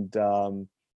survive. And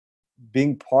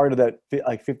being part of that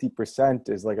 50%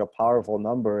 is a powerful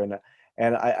number.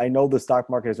 And I know the stock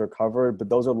market has recovered, but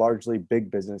those are largely big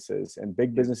businesses, and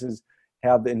big businesses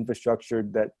have the infrastructure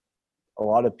that a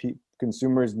lot of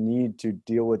consumers need to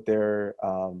deal with their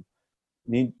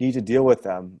need to deal with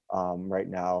them right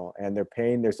now. And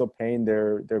they're still paying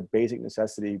their basic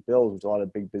necessity bills, which a lot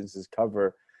of big businesses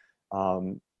cover.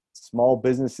 Small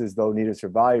businesses, though, need to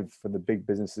survive for the big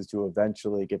businesses to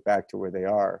eventually get back to where they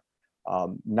are.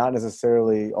 Not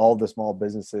necessarily all the small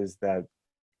businesses that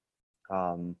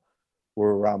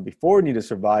were around before need to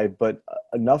survive, but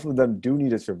enough of them do need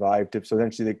to survive so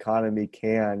eventually the economy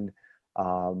can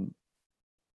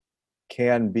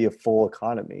be a full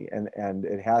economy, and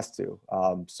it has to.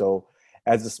 So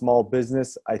as a small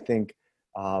business, I think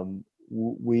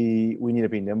we need to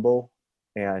be nimble,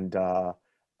 and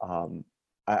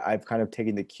I've kind of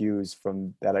taken the cues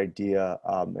from that idea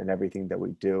in everything that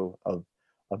we do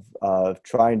of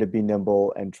trying to be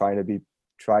nimble and trying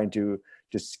to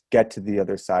just get to the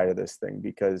other side of this thing,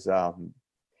 because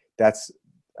that's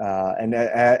and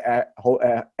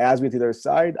as with the other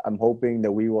side, I'm hoping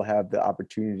that we will have the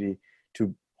opportunity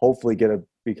to hopefully get a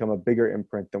become a bigger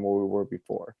imprint than what we were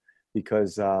before,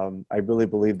 because I really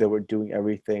believe that we're doing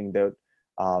everything that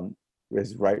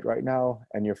is right now.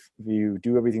 And if you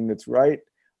do everything that's right,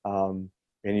 and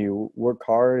you work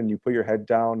hard and you put your head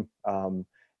down,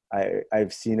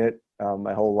 I've seen it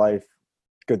my whole life.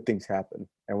 Good things happen.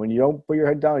 And when you don't put your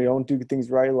head down, you don't do things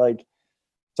right. Like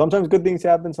sometimes good things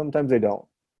happen, sometimes they don't.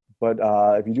 But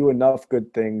if you do enough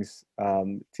good things,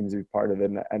 it seems to be part of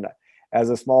it. And as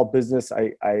a small business,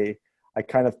 I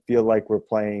kind of feel like we're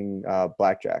playing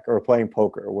blackjack or playing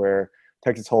poker, where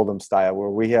Texas Hold'em style,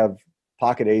 where we have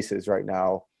pocket aces right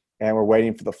now and we're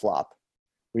waiting for the flop.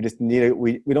 We just need it.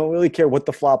 We don't really care what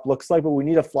the flop looks like, but we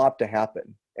need a flop to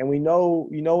happen. And we know,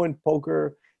 in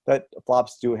poker that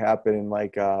flops do happen. And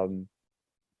like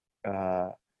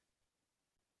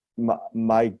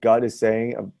my gut is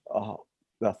saying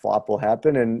the flop will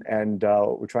happen, and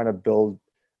we're trying to build.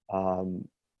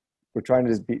 We're trying to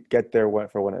just get there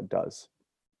for when it does.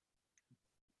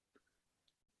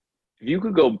 If you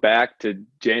could go back to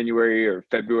January or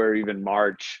February, even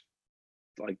March,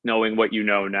 like knowing what you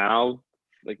know now,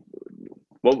 like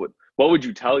what would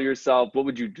you tell yourself? What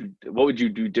would you do? What would you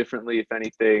do differently, if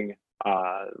anything?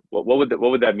 What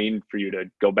would that mean for you to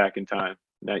go back in time?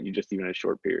 Not you just even a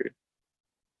short period.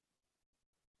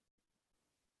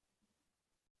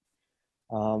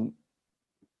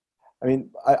 I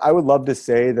mean, I would love to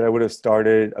say that I would have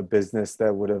started a business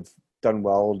that would have done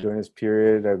well during this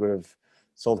period. I would have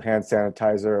sold hand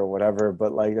sanitizer or whatever,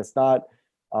 but like it's not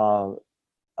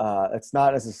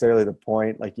necessarily the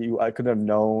point. Like I could have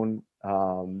known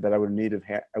that I would needed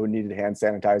hand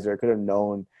sanitizer. I could have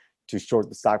known to short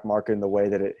the stock market in the way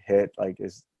that it hit.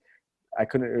 I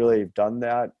couldn't really have done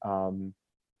that.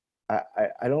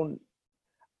 I don't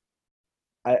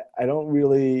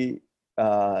really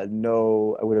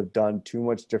know I would have done too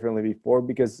much differently before,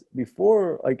 because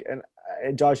before, like,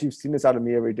 and Josh, you've seen this out of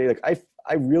me every day. Like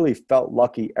I really felt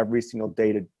lucky every single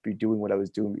day to be doing what I was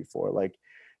doing before. Like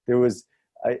it was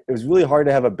really hard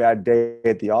to have a bad day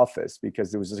at the office,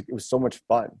 because it was so much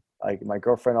fun. Like my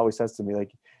girlfriend always says to me,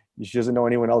 like, she doesn't know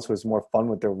anyone else who has more fun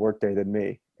with their workday than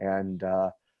me. And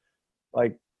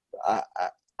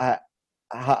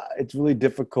it's really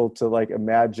difficult to like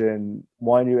imagine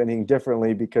wanting to do anything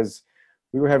differently, because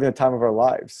we were having the time of our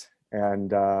lives,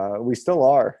 and we still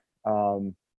are.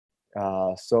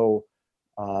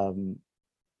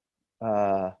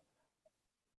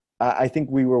 I think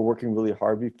we were working really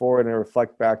hard before, and I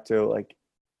reflect back to like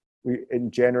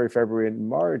in January, February, and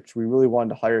March, we really wanted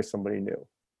to hire somebody new,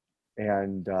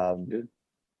 and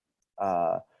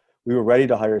we were ready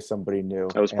to hire somebody new.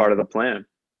 That was part of the plan.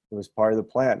 It was part of the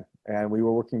plan, and we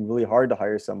were working really hard to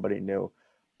hire somebody new.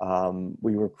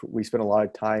 We spent a lot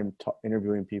of time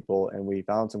interviewing people, and we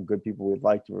found some good people we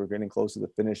liked. We were getting close to the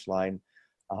finish line,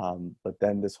 but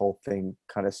then this whole thing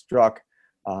kind of struck.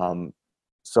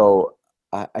 So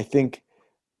I think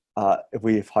if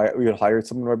we had hired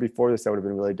someone right before this, that would have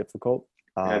been really difficult.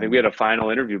 I think we had a final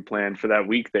interview plan for that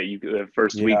week, the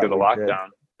first week of the lockdown,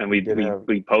 and we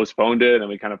postponed it, and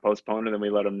we kind of postponed it, and we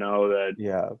let them know that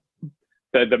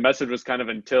the message was kind of,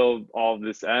 until all of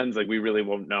this ends, like we really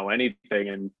won't know anything.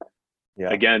 And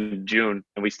again, June,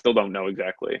 and we still don't know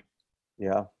exactly.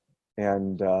 Yeah.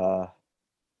 And so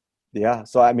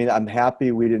I mean, I'm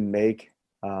happy we didn't make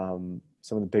some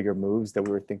of the bigger moves that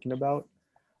we were thinking about.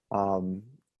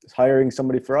 Hiring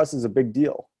somebody for us is a big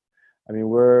deal. I mean,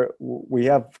 we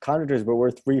have contractors, but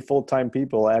we're 3 full-time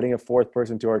people. Adding a 4th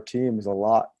person to our team is a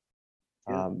lot.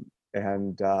 I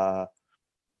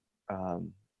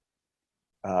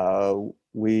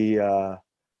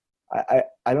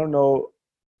don't know.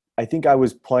 I think I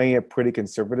was playing it pretty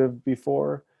conservative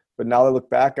before, but now that I look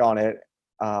back on it,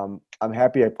 I'm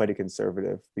happy I played it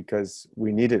conservative, because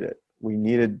we needed it. We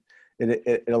needed it.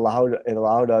 It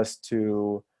allowed us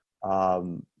to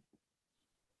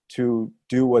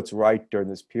do what's right during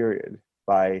this period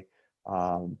by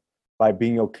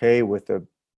being okay with a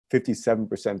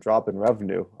 57% drop in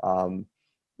revenue.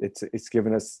 It's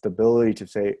given us stability to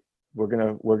say, we're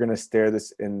gonna stare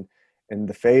this in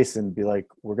the face and be like,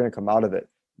 we're gonna come out of it.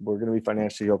 We're gonna be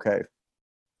financially okay.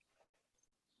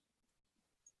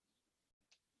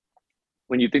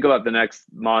 When you think about the next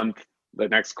month, the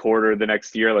next quarter, the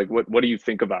next year, like what do you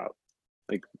think about?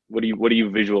 Like what do you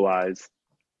visualize?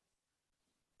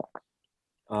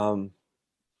 I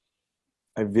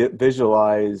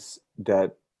visualize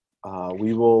that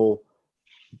we will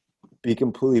be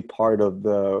completely part of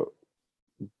the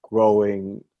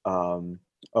growing of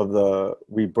the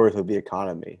rebirth of the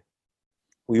economy.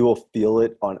 We will feel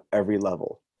it on every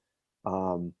level.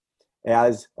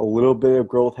 As a little bit of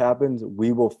growth happens,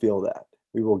 we will feel that.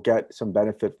 we will get some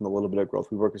benefit from a little bit of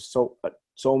growth. We work with so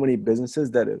many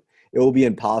businesses that it will be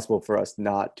impossible for us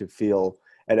not to feel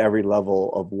at every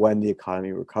level of when the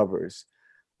economy recovers.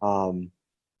 In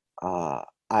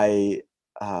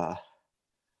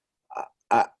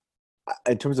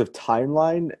terms of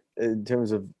timeline, in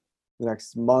terms of the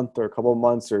next month or a couple of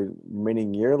months or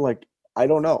remaining year, like, I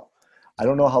don't know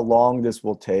how long this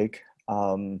will take.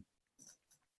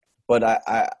 But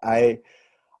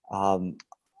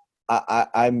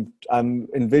I'm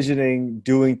envisioning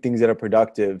doing things that are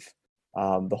productive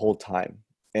the whole time,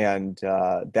 and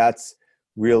that's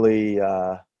really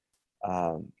the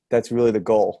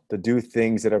goal, to do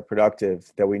things that are productive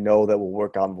that we know that will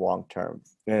work on the long term.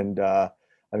 And I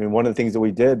mean, one of the things that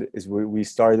we did is we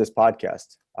started this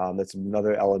podcast. That's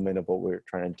another element of what we're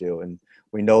trying to do, and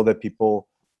we know that people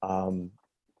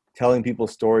telling people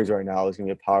stories right now is going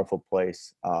to be a powerful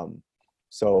place. I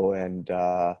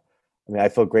mean, I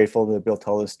feel grateful that Bill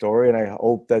tell this story, and I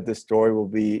hope that this story will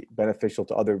be beneficial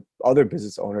to other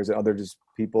business owners and other just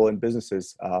people in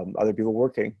businesses, other people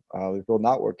working, people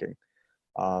not working,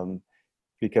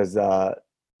 because I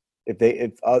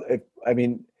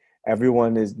mean,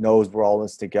 everyone knows we're all in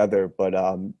this together, but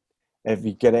if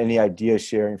you get any idea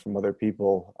sharing from other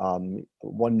people,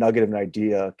 one nugget of an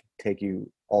idea can take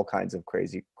you all kinds of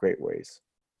crazy, great ways.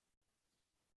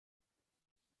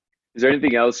 Is there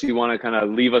anything else you want to kind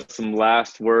of leave us some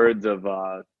last words of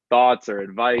thoughts or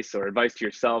advice to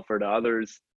yourself or to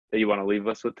others that you want to leave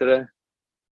us with today?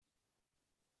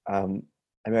 I mean,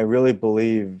 I really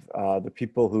believe the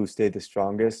people who stay the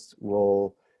strongest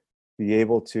will be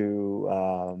able to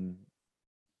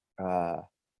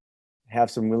have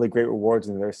some really great rewards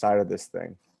on their side of this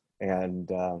thing.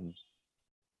 And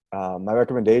my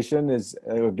recommendation is,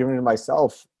 given to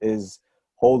myself, is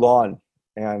hold on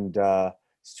and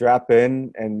strap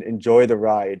in and enjoy the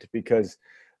ride, because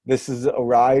this is a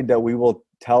ride that we will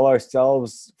tell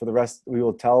ourselves for the rest. We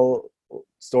will tell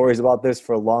stories about this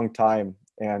for a long time.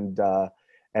 And I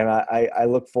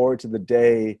look forward to the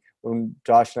day when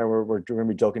Josh and I we're going to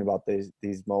be joking about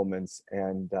these moments.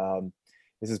 And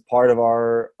this is part of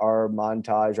our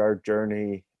montage, our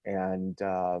journey, and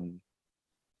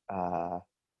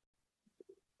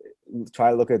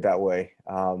try to look at it that way.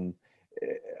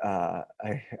 I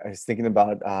was thinking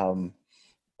about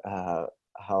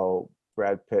how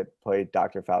Brad Pitt played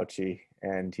Dr. Fauci,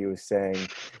 and he was saying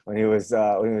when he was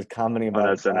commenting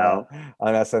about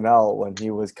on SNL, when he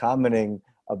was commenting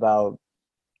about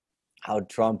how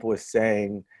Trump was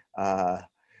saying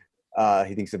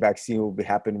he thinks the vaccine will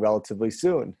happen relatively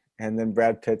soon, and then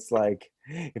Brad Pitt's like,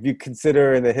 if you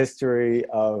consider in the history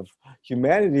of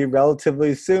humanity,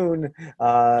 relatively soon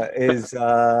is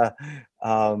a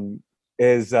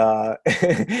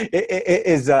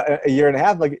year and a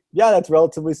half. Like, yeah, that's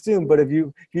relatively soon. But if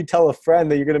you tell a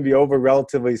friend that you're going to be over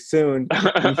relatively soon,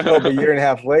 and you show up a year and a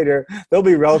half later, they'll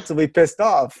be relatively pissed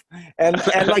off. And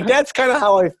like, that's kind of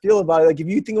how I feel about it. Like, if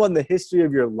you think about the history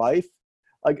of your life,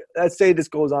 like, let's say this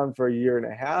goes on for a year and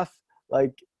a half,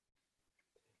 like,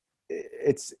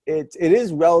 it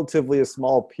is relatively a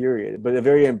small period, but a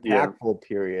very impactful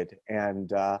period.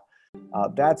 And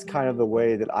that's kind of the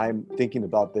way that I'm thinking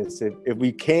about this. If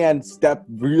we can step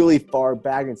really far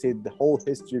back and say the whole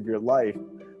history of your life,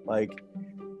 like,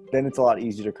 then it's a lot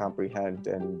easier to comprehend.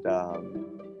 And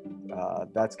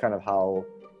that's kind of how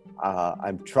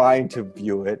I'm trying to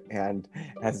view it. And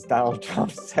as Donald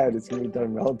Trump said, it's going to be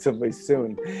done relatively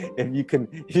soon. If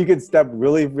you can step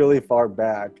really, really far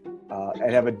back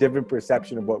and have a different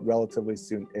perception of what relatively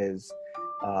soon is,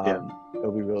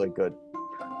 it'll be really good.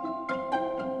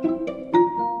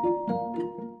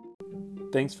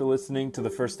 Thanks for listening to the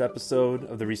first episode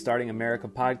of the Restarting America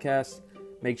podcast.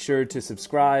 Make sure to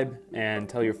subscribe and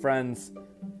tell your friends.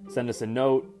 Send us a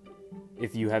note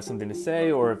if you have something to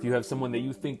say, or if you have someone that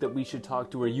you think that we should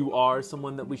talk to, or you are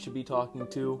someone that we should be talking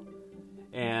to.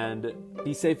 And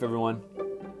be safe, everyone.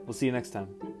 We'll see you next time.